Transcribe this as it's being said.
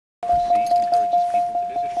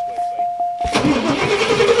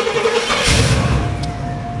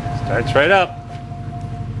Starts right up.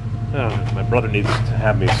 Oh, my brother needs to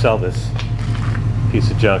have me sell this piece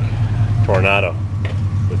of junk, Toronado,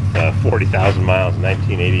 with 40,000 miles,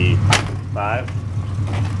 1985.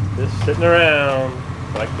 Just sitting around,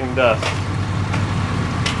 collecting dust.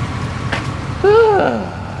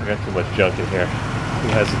 I got too much junk in here. Who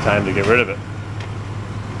has the time to get rid of it?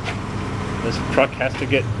 This truck has to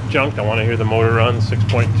get junked. I want to hear the motor run.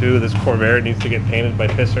 6.2. This Corvair needs to get painted by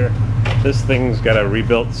Pisser. This thing's got a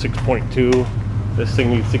rebuilt 6.2. This thing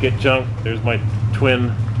needs to get junked. There's my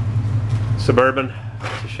twin Suburban.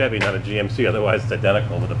 It's a Chevy, not a GMC. Otherwise, it's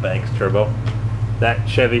identical with a Beeg turbo. That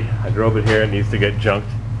Chevy, I drove it here. It needs to get junked.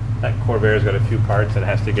 That Corvair's got a few parts that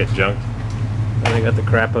has to get junked. And I got the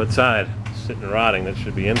crap outside, sitting rotting. That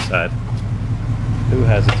should be inside. Who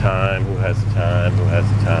has the time? Who has the time? Who has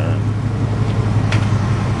the time?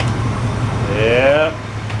 Yeah,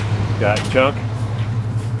 got junk.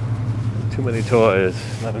 Too many toys.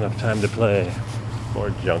 Not enough time to play.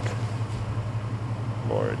 More junk.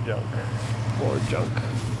 More junk. More junk.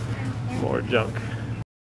 More junk.